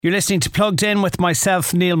You're listening to Plugged In with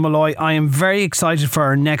myself, Neil Malloy. I am very excited for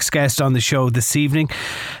our next guest on the show this evening.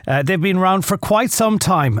 They've been around for quite some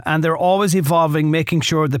time and they're always evolving, making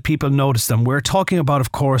sure that people notice them. We're talking about,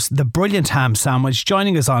 of course, the brilliant ham sandwich.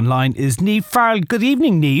 Joining us online is Niamh Farrell. Good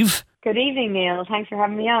evening, Niamh. Good evening, Neil. Thanks for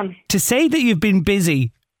having me on. To say that you've been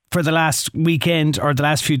busy for the last weekend or the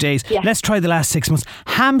last few days, let's try the last 6 months.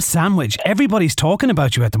 Ham sandwich. Everybody's talking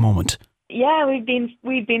about you at the moment. Yeah, we've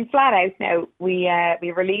been flat out now. We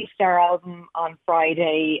released our album on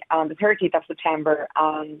Friday on the 30th of September,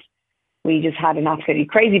 and we just had an absolutely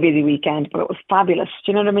crazy busy weekend, but it was fabulous.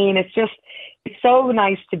 Do you know what I mean? It's so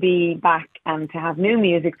nice to be back and to have new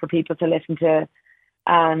music for people to listen to.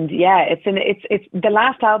 And yeah, it's the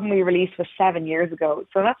last album we released was 7 years ago,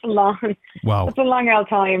 so that's a long old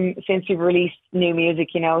time since we've released new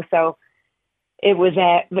music, you know. So it was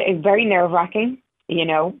very nerve wracking, you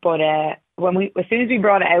know, but as soon as we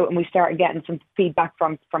brought it out and we started getting some feedback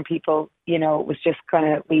from people, you know, it was just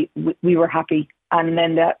kind of we were happy, and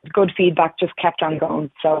then the good feedback just kept on going.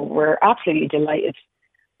 So we're absolutely delighted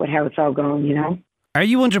with how it's all going, you know. Are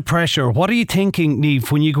you under pressure? What are you thinking, Niamh,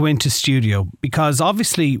 when you go into studio? Because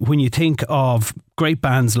obviously when you think of great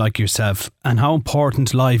bands like yourself and how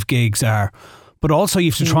important live gigs are, but also you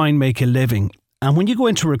have to try and make a living. And when you go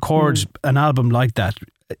in to record an album like that,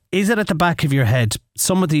 is it at the back of your head,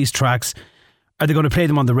 some of these tracks, are they going to play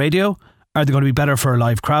them on the radio? Are they going to be better for a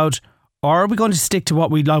live crowd? Or are we going to stick to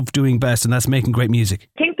what we love doing best, and that's making great music?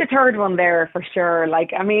 I think the third one there for sure.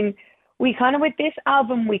 Like, I mean, we kind of, with this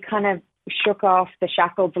album, we kind of shook off the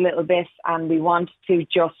shackles a little bit, and we wanted to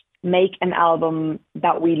just make an album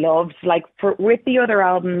that we loved. Like, with the other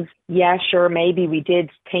albums, yeah, sure, maybe we did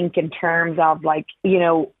think in terms of, like, you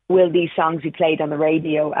know, will these songs be played on the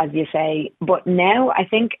radio, as you say? But now I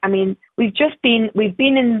think, I mean, we've been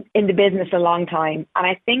in the business a long time, and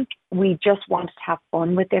I think we just wanted to have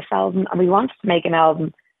fun with this album, and we wanted to make an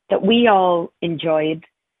album that we all enjoyed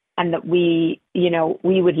and that we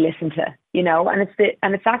would listen to, you know. And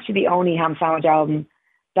it's actually the only ham sandwich album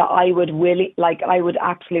that I would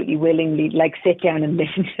absolutely willingly like sit down and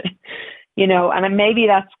listen to, you know. And maybe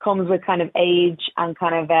that comes with kind of age and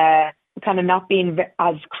kind of not being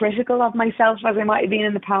as critical of myself as I might have been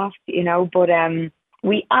in the past, you know. But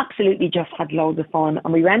we absolutely just had loads of fun,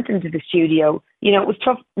 and we went into the studio. You know, it was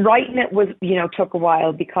tough. Writing it was, you know, took a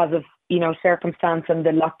while because of, you know, circumstance and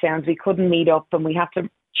the lockdowns. We couldn't meet up, and we had to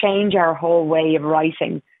change our whole way of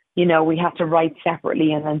writing. You know, we have to write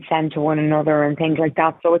separately and then send to one another and things like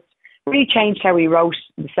that. So it's really changed how we wrote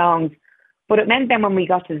the songs. But it meant then when we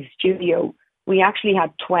got to the studio, we actually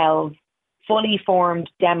had 12 fully formed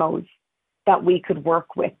demos that we could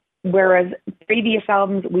work with. Whereas previous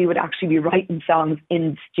albums, we would actually be writing songs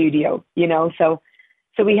in the studio, you know. So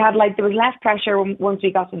we had, like, there was less pressure once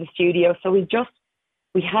we got to the studio. So we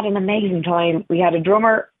had an amazing time. We had a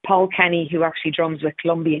drummer, Paul Kenny, who actually drums with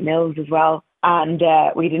Columbia Mills as well. And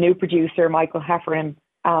we had a new producer, Michael Heffernan.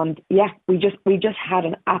 And yeah, we just had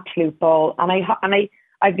an absolute ball. And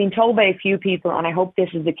I've been told by a few people, and I hope this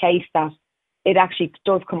is the case, that it actually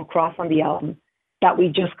does come across on the album, that we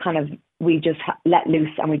just let loose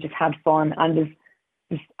and we just had fun. And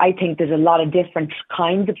I think there's a lot of different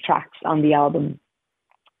kinds of tracks on the album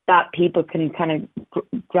that people can kind of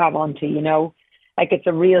grab onto, you know. Like, it's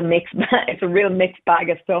a real mixed bag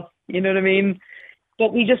of stuff, you know what I mean?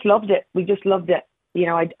 But we just loved it. You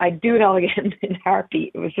know, I'd do it all again in a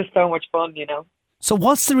heartbeat. It was just so much fun, you know. So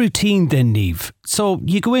what's the routine then, Niamh? So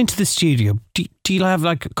you go into the studio. Do you have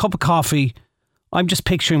like a cup of coffee? I'm just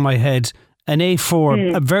picturing in my head an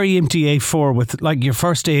A4, a very empty A4 with like your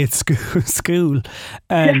first day at school.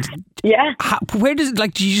 And yeah. Where does,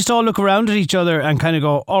 like, do you just all look around at each other and kind of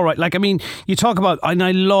go, all right, like, I mean, you talk about, and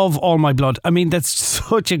I love All My Blood. I mean, that's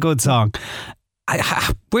such a good song.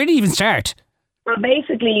 Where do you even start? Well,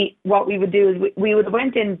 basically, what we would do is we would have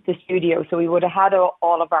went into the studio, so we would have had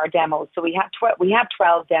all of our demos. So we had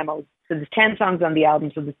 12 demos. So there's 10 songs on the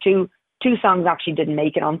album. So the two songs actually didn't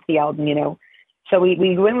make it onto the album, you know. So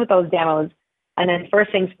we go in with those demos, and then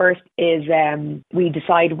first things first is we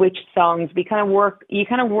decide which songs you kind of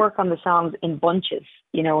work on the songs in bunches,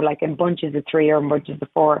 you know, like in bunches of 3 or in bunches of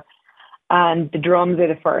 4, and the drums are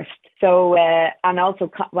the first. So and also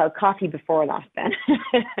coffee before that then.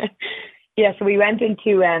 Yeah, so we went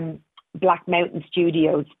into Black Mountain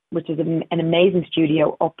Studios, which is an amazing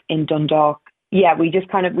studio up in Dundalk. Yeah, we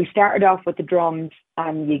started off with the drums,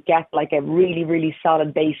 and you get like a really, really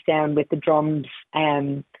solid bass down with the drums.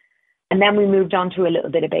 And then we moved on to a little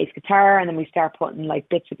bit of bass guitar, and then we start putting like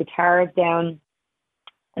bits of guitars down.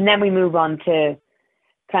 And then we move on to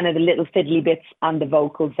kind of the little fiddly bits and the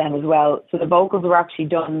vocals then as well. So the vocals were actually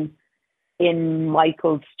done in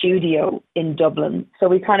Michael's studio in Dublin. So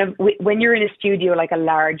we kind of, when you're in a studio, like a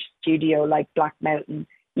large studio like Black Mountain,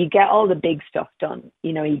 you get all the big stuff done.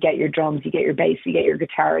 You know, you get your drums, you get your bass, you get your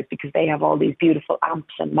guitars, because they have all these beautiful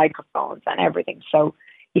amps and microphones and everything. So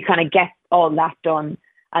you kind of get all that done.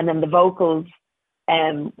 And then the vocals,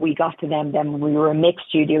 we got to them then when we were a mixed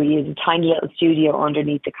studio. We used a tiny little studio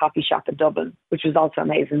underneath the coffee shop in Dublin, which was also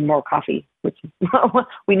amazing. More coffee, which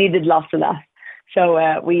we needed lots of that.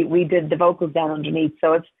 So we did the vocals down underneath.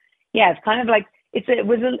 So it's kind of like it's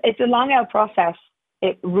a long out process.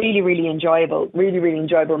 It really enjoyable, really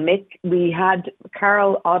enjoyable. Mick, we had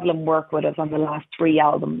Carol Odlum work with us on the last 3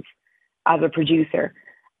 albums as a producer,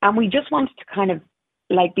 and we just wanted to kind of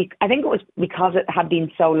like I think it was because it had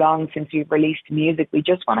been so long since we've released music. We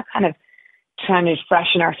just want to kind of try to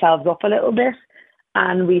freshen ourselves up a little bit,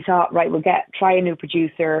 and we thought, right, we'll try a new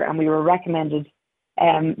producer, and we were recommended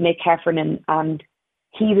Mick Heffernan, and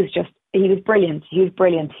he was brilliant. He was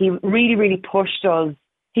brilliant. He really pushed us.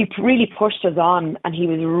 He really pushed us on, and he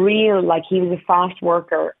was he was a fast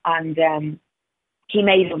worker, and he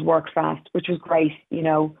made us work fast, which was great, you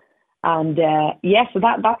know. And so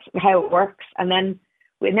that's how it works. And then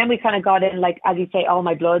we kind of got in, like, as you say, All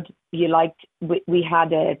My Blood. We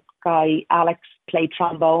had a guy, Alex, play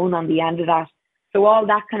trombone on the end of that. So all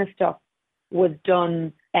that kind of stuff was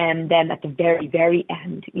done, and then at the very, very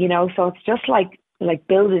end, you know. So it's just like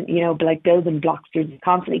building, you know, like building blocks. You're just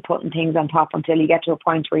constantly putting things on top until you get to a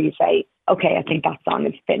point where you say, okay, I think that song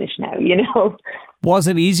is finished now, you know. Was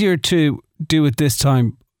it easier to do it this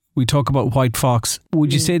time? We talk about White Fox.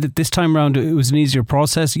 Would you say that this time around it was an easier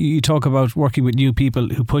process? You talk about working with new people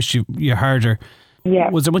who pushed you harder.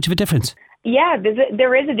 Yeah. Was there much of a difference? Yeah,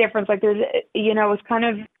 there is a difference. Like it's kind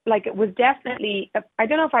of like, it was definitely, I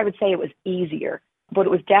don't know if I would say it was easier, but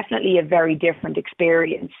it was definitely a very different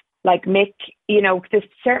experience. Like Mick, you know, there's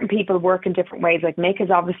certain people work in different ways. Like Mick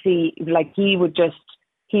is obviously, like, he would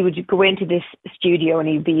go into this studio and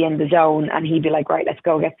he'd be in the zone, and he'd be like, right, let's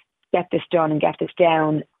go get this done and get this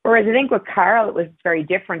down. Whereas I think with Carol, it was very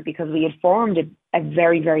different, because we had formed a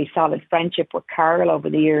very, very solid friendship with Carol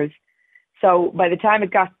over the years. So by the time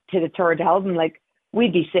it got to the third album, like,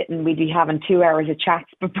 we'd be having 2 hours of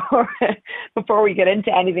chats before we get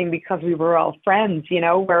into anything, because we were all friends, you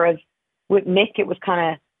know. Whereas with Mick, it was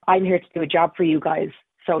kind of, I'm here to do a job for you guys,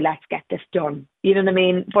 so let's get this done. You know what I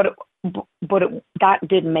mean? But that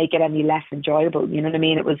didn't make it any less enjoyable. You know what I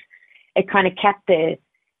mean? It kind of kept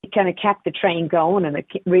the train going, and it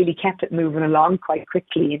really kept it moving along quite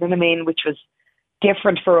quickly. You know what I mean? Which was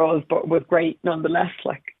different for us, but was great nonetheless.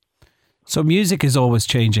 Like, so music is always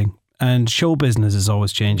changing, and show business is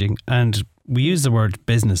always changing, and we use the word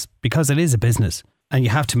business because it is a business, and you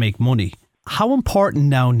have to make money. How important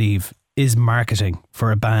now, Niamh, is marketing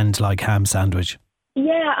for a band like Ham Sandwich?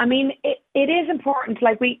 Yeah, I mean, it is important.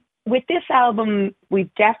 Like, with this album,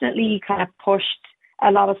 we've definitely kind of pushed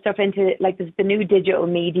a lot of stuff into, like, there's the new digital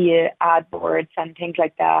media ad boards and things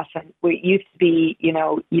like that. And we used to be, you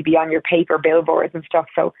know, you'd be on your paper billboards and stuff.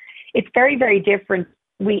 So it's very, very different.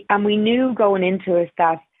 We knew going into it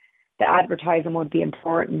that the advertising would be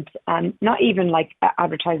important, and not even like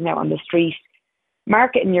advertising out on the street.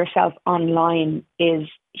 Marketing yourself online is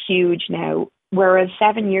huge now. Whereas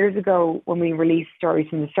 7 years ago, when we released Stories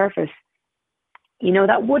from the Surface, you know,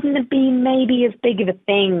 that wouldn't have been maybe as big of a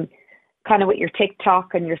thing, kind of with your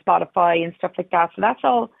TikTok and your Spotify and stuff like that. So that's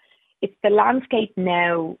all. It's the landscape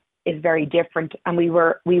now is very different, and we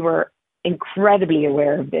were incredibly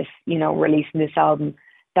aware of this, you know, releasing this album,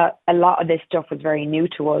 that a lot of this stuff was very new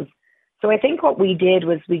to us. So I think what we did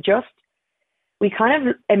was we kind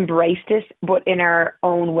of embraced it, but in our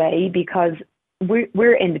own way, because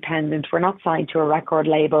we're independent. We're not signed to a record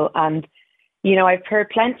label. And, you know, I've heard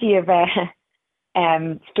plenty of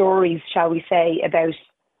stories, shall we say, about,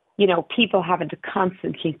 you know, people having to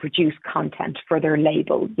constantly produce content for their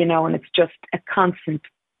label, you know, and it's just a constant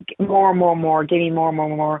more, give me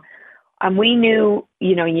more. And we knew,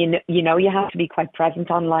 you have to be quite present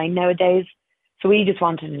online nowadays. So we just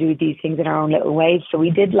wanted to do these things in our own little ways. So we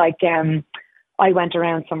did, like, I went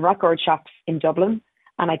around some record shops in Dublin,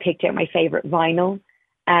 and I picked out my favourite vinyl,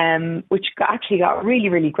 which actually got a really,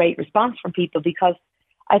 really great response from people, because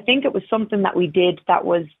I think it was something that we did that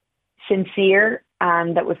was sincere,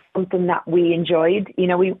 and that was something that we enjoyed. You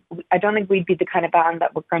know, I don't think we'd be the kind of band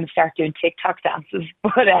that were going to start doing TikTok dances,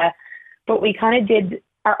 but we kind of did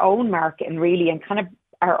our own marketing, really, and kind of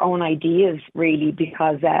our own ideas, really,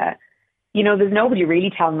 because, you know, there's nobody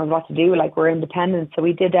really telling us what to do. Like, we're independent. So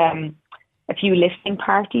we did a few listening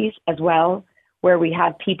parties as well, where we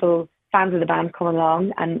had people, fans of the band, come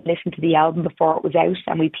along and listen to the album before it was out,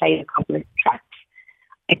 and we played a couple of tracks.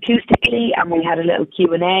 acoustically, and we had a little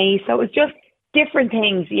Q&A. So it was just different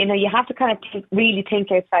things. You know, you have to kind of really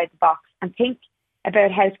think outside the box and think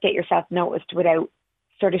about how to get yourself noticed without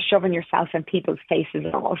sort of shoving yourself in people's faces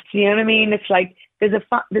almost. You know what I mean? It's like there's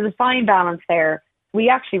a fine balance there. We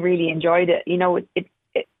actually really enjoyed it. You know, it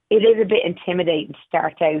is a bit intimidating to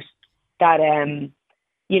start out that,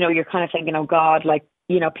 you know, you're kind of thinking, oh God, like,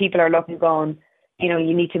 you know, people are looking going, you know,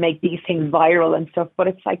 you need to make these things viral and stuff. But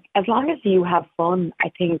it's like, as long as you have fun,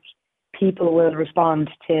 I think people will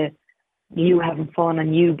respond to you having fun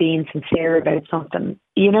and you being sincere about something.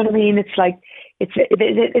 You know what I mean? It's like,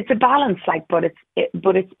 it's a balance, like, but it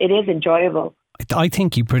is enjoyable. I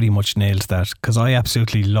think you pretty much nailed that, because I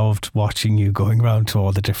absolutely loved watching you going around to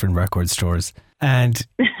all the different record stores. And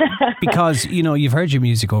because, you know, you've heard your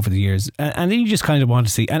music over the years, and then you just kind of want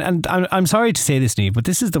to see, and I'm sorry to say this, Niamh, but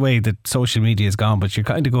this is the way that social media has gone, but you're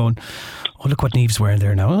kind of going, oh, look what Niamh's wearing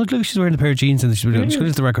there now. Oh, look, she's wearing a pair of jeans and she's going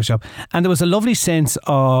to the record shop. And there was a lovely sense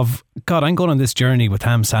of, God, I'm going on this journey with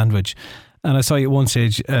Ham Sandwich. And I saw you at one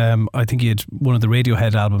stage, I think you had one of the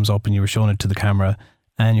Radiohead albums up and you were showing it to the camera.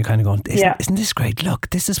 And you're kind of going, isn't this great? Look,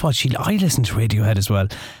 this is what I listen to Radiohead as well.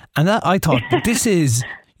 And that, I thought, this is,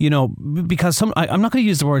 you know, because I'm not going to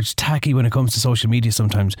use the word tacky when it comes to social media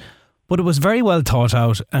sometimes, but it was very well thought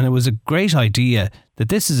out, and it was a great idea that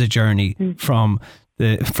this is a journey from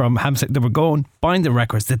Ham. They were going, buying the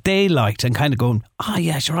records that they liked and kind of going, oh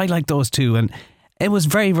yeah, sure, I like those too. And it was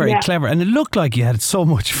very, very clever. And it looked like you had so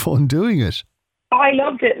much fun doing it. Oh, I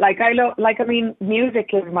loved it. I mean, music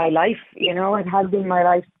is my life, you know. It has been my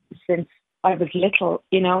life since I was little,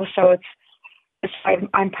 you know. So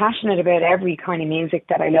I'm passionate about every kind of music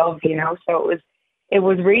that I love, you know. So it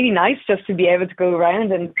was really nice just to be able to go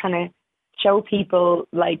around and kind of show people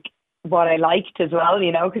like what I liked as well,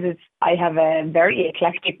 you know, because I have a very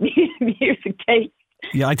eclectic music taste.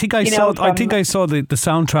 Yeah, I think I saw the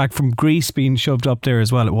soundtrack from Grease being shoved up there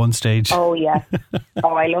as well at one stage. Oh yeah,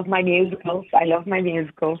 I love my musicals.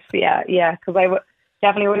 Yeah, because I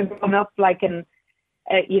definitely would have grown up like in,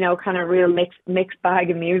 you know, kind of real mixed bag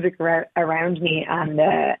of music around me, and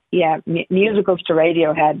musicals to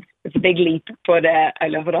Radiohead. It's a big leap, but I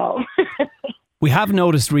love it all. We have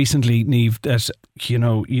noticed recently, Niamh, that, you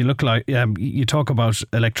know, you look like you talk about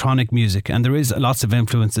electronic music, and there is lots of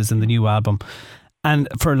influences in the new album. And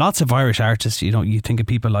for lots of Irish artists, you know, you think of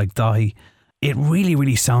people like Dahi, it really,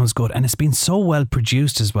 really sounds good. And it's been so well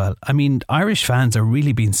produced as well. I mean, Irish fans are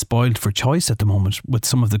really being spoiled for choice at the moment with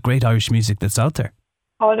some of the great Irish music that's out there.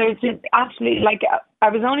 Oh, there's just absolutely, like, I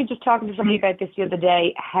was only just talking to somebody about this the other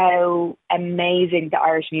day, how amazing the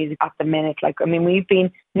Irish music at the minute. Like, I mean,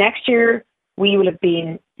 next year, we will have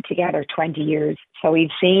been together 20 years. So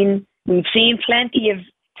we've seen plenty of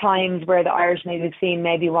times where the Irish music scene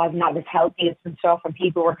maybe wasn't as healthy and stuff, and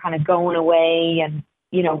people were kind of going away and,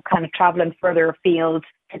 you know, kind of travelling further afield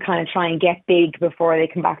to kind of try and get big before they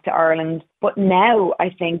come back to Ireland. But now I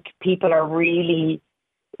think people are really,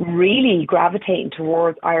 really gravitating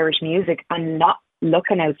towards Irish music and not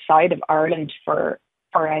looking outside of Ireland for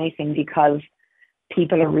anything, because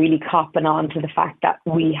people are really copping on to the fact that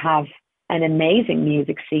we have an amazing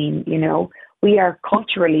music scene. You know, we are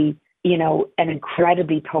culturally, you know, an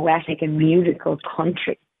incredibly poetic and musical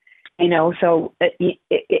country, you know, so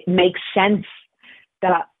it makes sense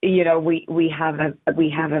that, you know, we have an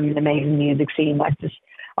amazing music scene. Like this,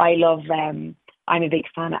 I love, I'm a big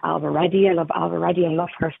fan of Alba Reddy. I love Alba Reddy. I love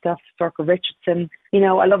her stuff. Storka Richardson, you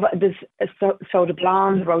know, I love this Soda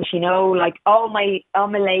Blonde, Roisin, like all my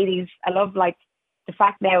ladies. I love, like, the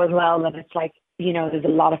fact now as well that it's like, you know, there's a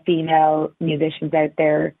lot of female musicians out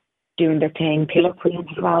there doing their thing. Pillow Queens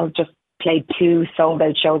as well, just played 2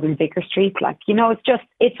 sold-out shows in Vicar Street. Like, you know,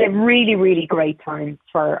 it's a really, really great time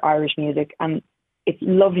for Irish music, and it's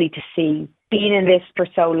lovely to see. Being in this for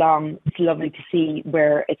so long, it's lovely to see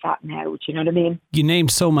where it's at now. Do you know what I mean? You named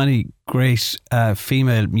so many great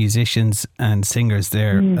female musicians and singers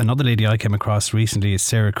there. Another lady I came across recently is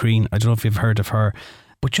Sarah Crean. I don't know if you've heard of her.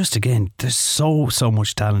 But just again, there's so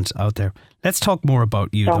much talent out there. Let's talk more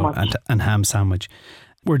about you, though, and Ham Sandwich.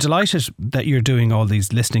 We're delighted that you're doing all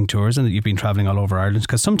these listening tours and that you've been travelling all over Ireland,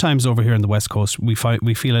 because sometimes over here on the West Coast we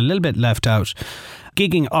feel a little bit left out.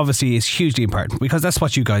 Gigging obviously is hugely important, because that's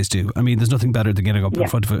what you guys do. I mean, there's nothing better than getting up in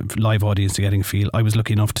front of a live audience and getting a feel. I was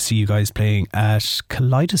lucky enough to see you guys playing at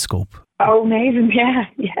Kaleidoscope. Oh, amazing. Yeah.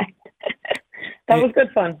 That was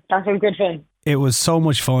good fun. It was so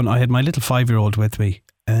much fun. I had my little 5-year-old with me,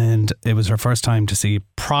 and it was her first time to see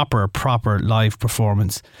proper live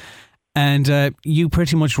performance. And you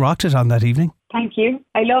pretty much rocked it on that evening. Thank you.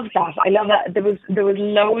 I love that. There was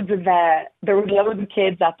loads of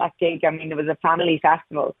kids at that gig. I mean, it was a family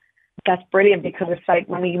festival, That's brilliant, because it's like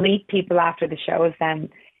when we meet people after the shows, then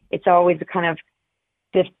it's always a kind of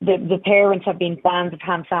the parents have been fans of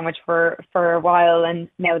Ham Sandwich for a while, and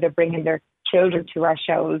now they're bringing their children to our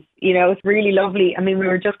shows. You know, it's really lovely. I mean, we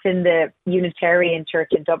were just in the Unitarian Church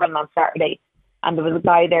in Dublin on Saturday, and there was a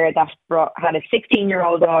guy there that had a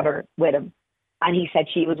 16-year-old daughter with him, and he said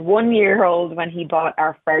she was 1 year old when he bought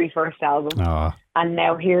our very first album. Aww. And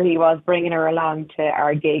now here he was bringing her along to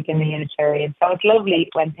our gig in the Unitarian. So it's lovely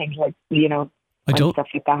when things like, you know, when stuff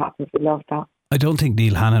like that happens. We love that. I don't think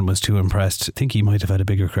Neil Hannon was too impressed. I think he might have had a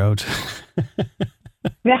bigger crowd.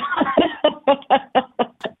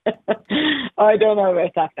 I don't know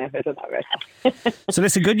about that now. I don't know about that. So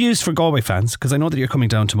listen, good news for Galway fans, because I know that you're coming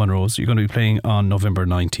down to Monroe's. You're going to be playing on November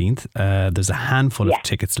 19th. There's a handful of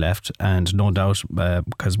tickets left, and no doubt,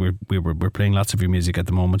 because we're playing lots of your music at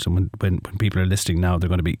the moment, and when people are listening now, they're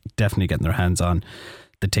going to be definitely getting their hands on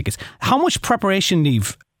the tickets. How much preparation,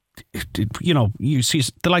 Niamh? You know, you see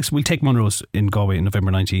the likes. We'll take Monroe's in Galway on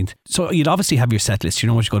November 19th. So you'd obviously have your set list. You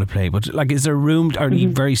know what you're going to play. But like, is there room? Are you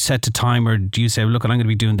very set to time, or do you say, look, I'm going to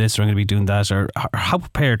be doing this, or I'm going to be doing that, or how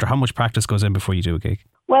prepared, or how much practice goes in before you do a gig?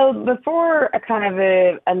 Well, before a kind of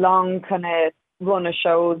a long kind of run of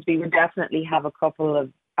shows, we would definitely have a couple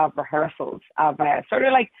of rehearsals of sort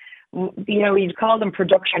of like, you know, we'd call them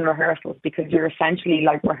production rehearsals, because you're essentially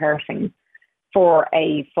like rehearsing for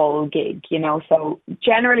a full gig, you know. So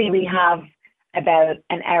generally we have about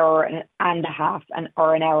an hour and a half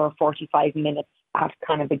or an hour 45 minutes at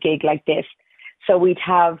kind of a gig like this. So we'd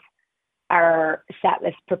have our set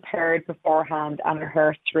list prepared beforehand and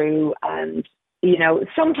rehearsed through, and you know,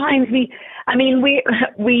 sometimes we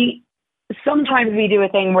sometimes we do a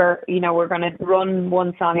thing where, you know, we're going to run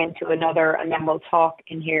one song into another, and then we'll talk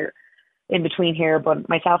in between here, but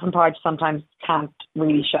myself and Podge sometimes can't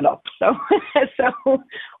really shut up. So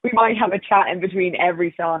we might have a chat in between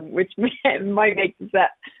every song, which might make the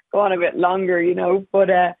set go on a bit longer, you know. But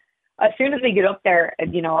as soon as we get up there,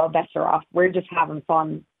 you know, all bets are off. We're just having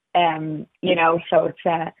fun, you know. So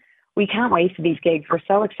it's we can't wait for these gigs. We're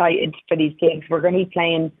so excited for these gigs. We're going to be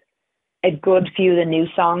playing a good few of the new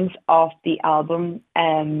songs off the album,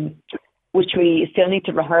 which we still need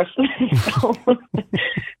to rehearse.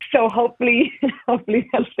 So hopefully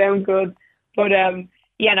they'll sound good. But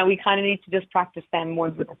yeah, no, we kind of need to just practice them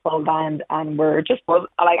ones with the full band, and we're just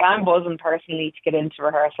I'm buzzing personally to get into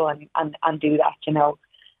rehearsal and do that, you know,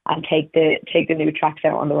 and take the new tracks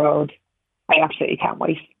out on the road. I absolutely can't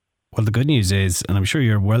wait. Well, the good news is, and I'm sure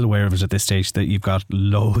you're well aware of it at this stage, that you've got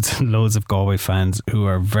loads and loads of Galway fans who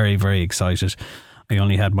are very, very excited. I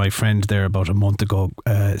only had my friend there about a month ago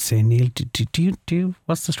saying, Neil, do you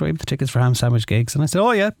what's the story with the tickets for Ham Sandwich gigs? And I said,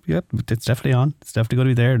 oh yeah, it's definitely on. It's definitely going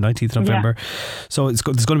to be there, 19th November. Yeah. So there's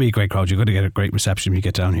going to be a great crowd. You're going to get a great reception when you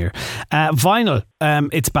get down here. Vinyl,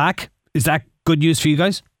 it's back. Is that good news for you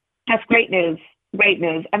guys? That's great news. Great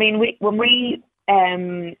news. I mean, when we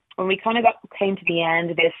kind of came to the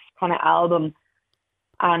end of this kind of album,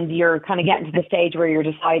 and you're kind of getting to the stage where you're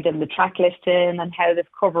deciding the track listing and how this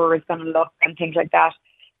cover is going to look and things like that,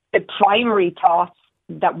 the primary thoughts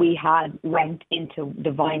that we had went into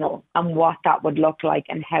the vinyl and what that would look like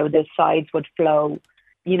and how the sides would flow,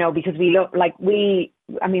 you know, because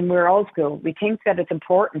we're old school. We think that it's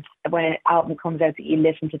important when an album comes out that you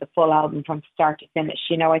listen to the full album from start to finish.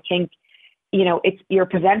 You know, I think, you know, you're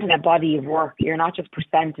presenting a body of work. You're not just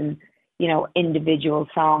presenting, you know, individual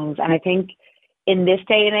songs. And I think in this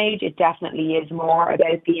day and age, it definitely is more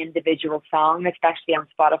about the individual song, especially on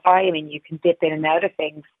Spotify. I mean, you can dip in and out of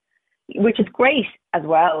things, which is great as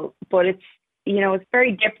well. But it's, you know, it's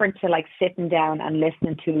very different to like sitting down and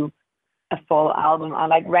listening to a full album. I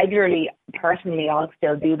like regularly, personally, I'll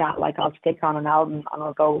still do that. Like I'll stick on an album and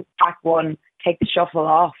I'll go track one, take the shuffle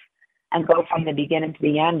off and go from the beginning to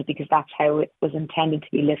the end, because that's how it was intended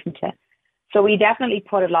to be listened to. So we definitely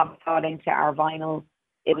put a lot of thought into our vinyl.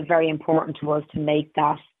 It was very important to us to make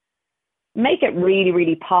it really,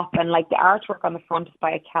 really pop. And like the artwork on the front is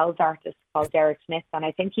by a Kells artist called Derek Smith. And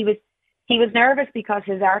I think he was nervous because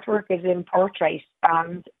his artwork is in portrait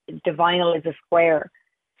and the vinyl is a square.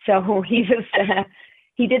 So he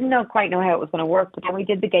didn't quite know how it was going to work. But then we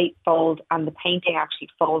did the gatefold, and the painting actually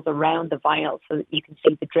folds around the vinyl so that you can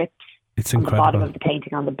see the drips on the bottom of the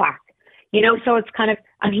painting on the back. You know, so it's kind of,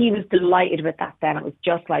 and he was delighted with that then. It was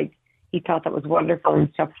just like, he thought that was wonderful and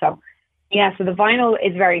stuff. So, yeah, so the vinyl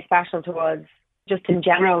is very special to us, just in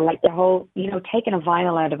general, like the whole, you know, taking a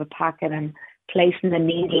vinyl out of a packet and placing the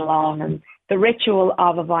needle on, and the ritual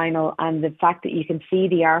of a vinyl, and the fact that you can see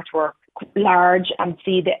the artwork large and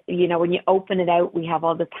see that, you know, when you open it out, we have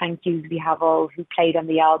all the thank yous, we have all who played on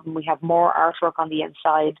the album, we have more artwork on the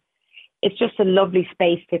inside. it's just a lovely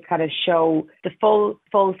space to kind of show the full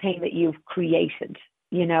thing that you've created.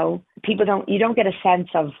 You know, you don't get a sense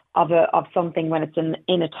of something when it's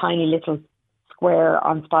in a tiny little square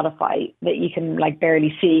on Spotify that you can like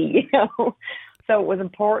barely see, you know. So it was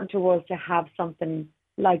important to us to have something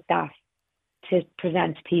like that to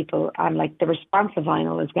present to people, and like the response the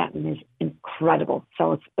vinyl is getting is incredible.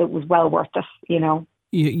 So it was well worth it, you know.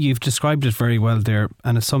 You've described it very well there,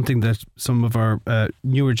 and it's something that some of our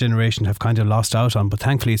newer generation have kind of lost out on, but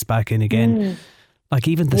thankfully it's back in again. Like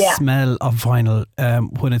even the smell of vinyl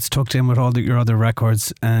when it's tucked in with all your other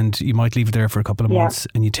records, and you might leave it there for a couple of months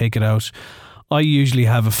and you take it out. I usually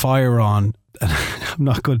have a fire on, and I'm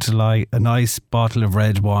not going to lie, a nice bottle of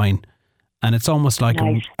red wine, and it's almost like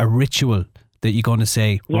a ritual that you're going to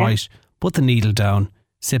say, right, put the needle down,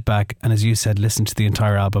 sit back, and as you said, listen to the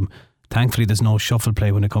entire album. Thankfully, there's no shuffle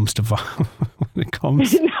play when it comes to when it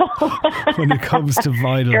comes to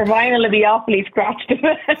vinyl. Your vinyl will be awfully scratched.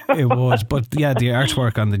 It would, but yeah, the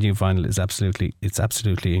artwork on the new vinyl is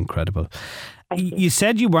absolutely incredible. You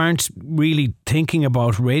said you weren't really thinking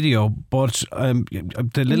about radio, but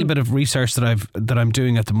the little bit of research that I'm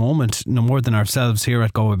doing at the moment, no more than ourselves here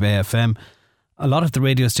at Galway Bay FM, a lot of the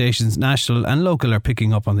radio stations, national and local, are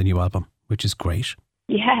picking up on the new album, which is great.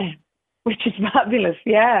 Yeah, which is fabulous.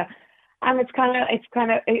 Yeah. And it's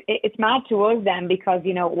mad to us then, because,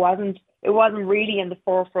 you know, it wasn't really in the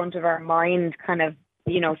forefront of our mind, kind of,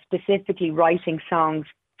 you know, specifically writing songs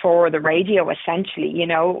for the radio, essentially. You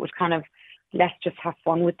know, it was kind of, let's just have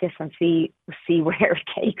fun with this and see where it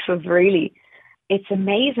takes us, really. It's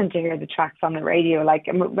amazing to hear the tracks on the radio. Like,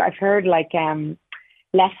 I've heard like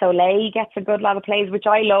Les Soleil gets a good lot of plays, which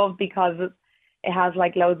I love because it has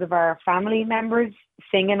like loads of our family members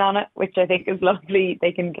singing on it, which I think is lovely.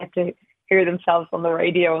 They can get to hear themselves on the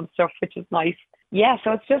radio and stuff, which is nice. Yeah,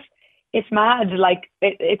 so it's mad. Like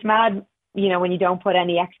it's mad, you know, when you don't put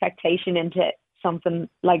any expectation into something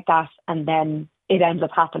like that, and then it ends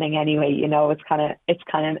up happening anyway. You know, it's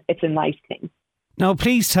a nice thing. Now,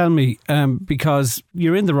 please tell me, because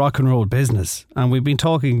you're in the rock and roll business, and we've been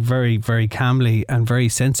talking very, very calmly and very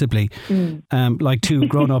sensibly, like two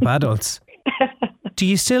grown-up adults. Do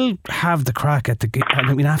you still have the crack at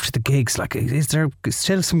after the gigs? Like, is there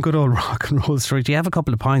still some good old rock and roll story? Do you have a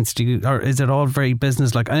couple of pints? Or is it all very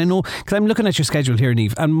business-like? And I know, because I'm looking at your schedule here,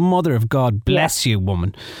 Niamh, and mother of God, bless you,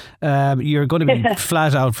 woman. You're going to be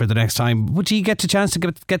flat out for the next time. Would you get the chance to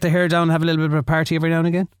get the hair down and have a little bit of a party every now and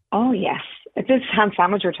again? Oh, yes. It's this ham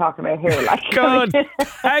sandwich we're talking about here. Like, God,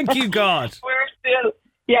 thank you, God.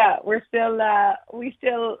 We still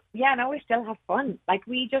have fun. Like,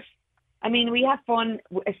 we have fun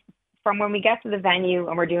from when we get to the venue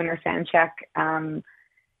and we're doing our sound check.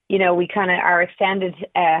 You know, we kind of, our extended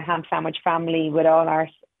ham sandwich family with all our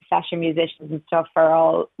session musicians and stuff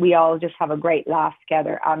we all just have a great laugh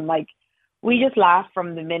together. And like, we just laugh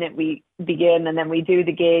from the minute we begin, and then we do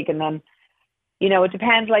the gig, and then, you know, it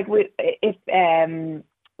depends. Like, if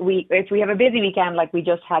we have a busy weekend, like we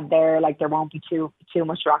just had there, like there won't be too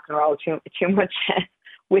much rock and roll, too much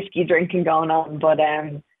whiskey drinking going on.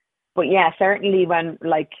 But yeah, certainly when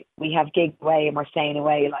like we have gigs away and we're staying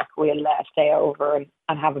away, like we'll stay over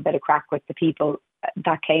and have a bit of crack with the people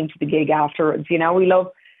that came to the gig afterwards. You know, we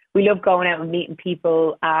love going out and meeting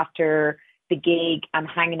people after the gig and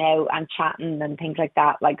hanging out and chatting and things like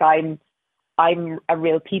that. Like, I'm a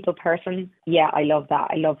real people person. Yeah, I love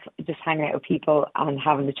that. I love just hanging out with people and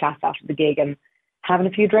having the chat after the gig and having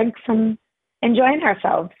a few drinks and enjoying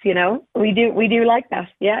ourselves. You know, we do like that.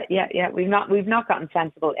 Yeah. We've not gotten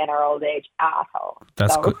sensible in our old age at all.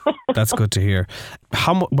 That's good. That's good to hear.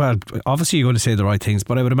 Well, obviously you're going to say the right things,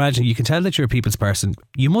 but I would imagine you can tell that you're a people's person.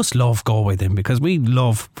 You must love Galway then, because we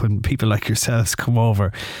love when people like yourselves come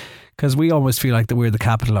over. Because we almost feel like that we're the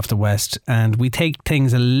capital of the West, and we take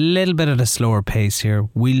things a little bit at a slower pace here.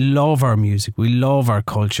 We love our music, we love our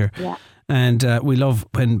culture, and we love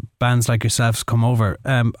when bands like yourselves come over.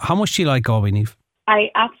 How much do you like Galway, Niamh? I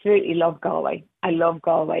absolutely love Galway. I love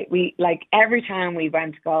Galway. We, like, every time we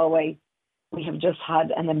went to Galway, we have just had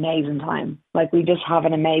an amazing time. Like, we just have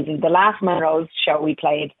an amazing. The last Monroe's show we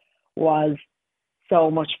played was so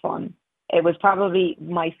much fun. It was probably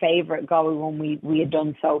my favourite Galway one we had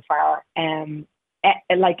done so far. It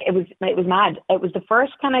was mad. It was the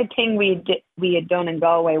first kind of thing we had done in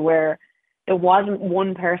Galway where there wasn't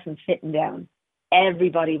one person sitting down.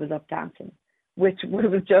 Everybody was up dancing, which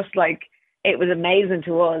was just like, it was amazing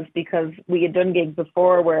to us, because we had done gigs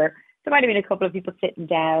before where there might have been a couple of people sitting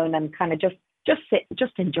down and kind of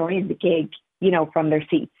just enjoying the gig, you know, from their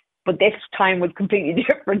seats. But this time was completely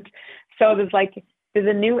different. So there's like, there's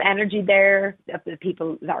a new energy there of the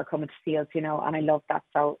people that are coming to see us, you know, and I love that.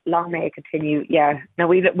 So long may it continue. Yeah, no,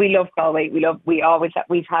 we love Galway.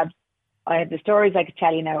 We've had. I have the stories I could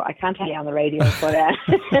tell you now. I can't tell you on the radio, but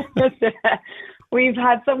we've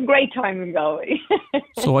had some great time in Galway.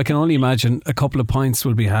 So I can only imagine a couple of pints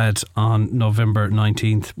will be had on November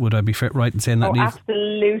 19th. Would I be right in saying that, Niamh?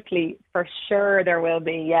 Absolutely. For sure there will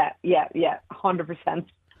be. Yeah. 100%.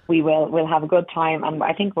 We will. We'll have a good time. And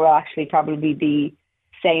I think we'll actually probably be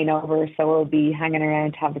staying over. So we'll be hanging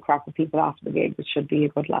around to have the crack with people after the gig, which should be a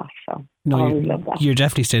good laugh. So no, I love that. You're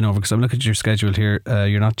definitely staying over because I'm looking at your schedule here.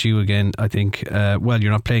 You're not due again, I think. You're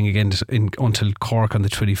not playing again until Cork on the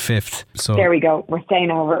 25th. So there we go. We're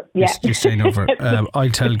staying over. Yeah, you're staying over.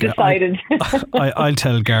 I'll tell. Decided. I'll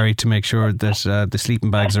tell Gary to make sure that the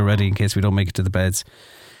sleeping bags are ready in case we don't make it to the beds.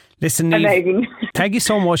 Listen, Niamh, thank you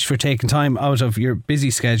so much for taking time out of your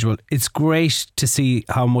busy schedule. It's great to see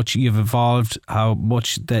how much you've evolved, how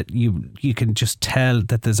much that you can just tell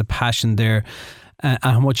that there's a passion there, and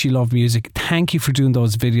how much you love music. Thank you for doing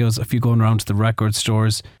those videos of you going around to the record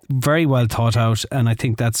stores. Very well thought out, and I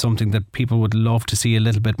think that's something that people would love to see a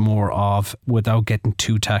little bit more of without getting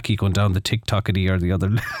too tacky going down the TikTokity or the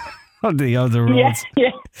other on the other roads.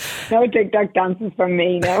 Yeah. No TikTok dances from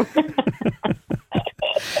me, no.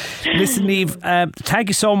 Listen, Niamh, thank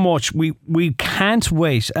you so much. We can't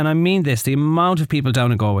wait, and I mean this, the amount of people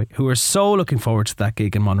down in Galway who are so looking forward to that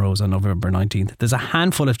gig in Monroe's on November 19th. There's a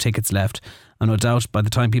handful of tickets left, and no doubt by the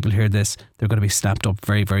time people hear this, they're going to be snapped up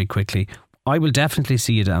very, very quickly. I will definitely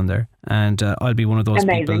see you down there, and I'll be one of those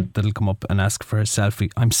people that'll come up and ask for a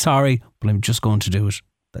selfie. I'm sorry, but I'm just going to do it.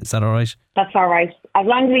 Is that all right? That's all right. As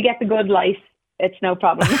long as we get the good light, it's no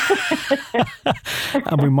problem.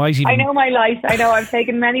 And we might even... I know my life. I know I've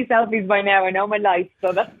taken many selfies by now. I know my life.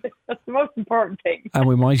 So that's the most important thing. And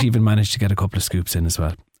we might even manage to get a couple of scoops in as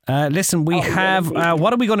well. Listen, we have...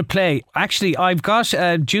 what are we going to play? Actually, I've got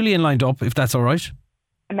Julian lined up, if that's all right.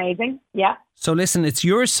 Amazing. Yeah. So listen, it's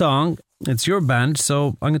your song. It's your band.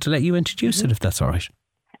 So I'm going to let you introduce it, if that's all right.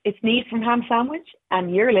 It's Niamh from Ham Sandwich,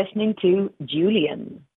 and you're listening to Julian.